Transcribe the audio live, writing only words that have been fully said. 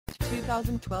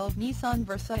2012 Nissan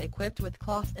Versa equipped with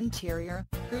cloth interior,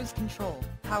 cruise control,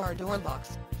 power door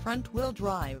locks, front-wheel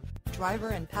drive, driver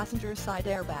and passenger side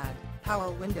airbag,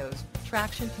 power windows,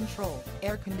 traction control,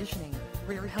 air conditioning,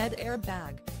 rear head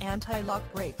airbag, anti-lock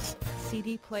brakes,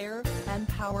 CD player, and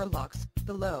power locks.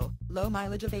 The low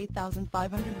mileage of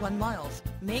 8,501 miles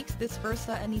makes this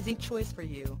Versa an easy choice for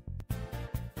you.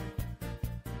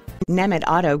 Nemet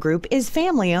Auto Group is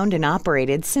family-owned and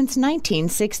operated since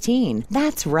 1916.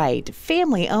 That's right,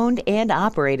 family-owned and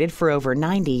operated for over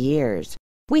 90 years.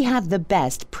 We have the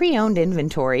best pre-owned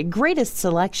inventory, greatest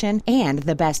selection, and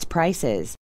the best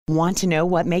prices. Want to know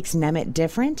what makes Nemet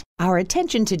different? Our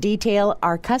attention to detail,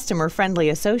 our customer-friendly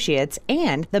associates,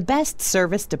 and the best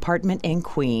service department in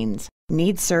Queens.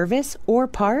 Need service or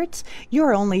parts?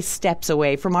 You're only steps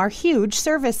away from our huge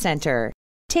service center.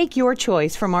 Take your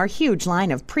choice from our huge line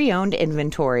of pre-owned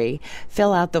inventory.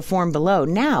 Fill out the form below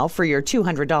now for your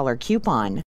 $200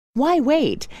 coupon. Why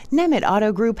wait? Nemet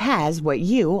Auto Group has what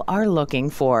you are looking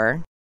for.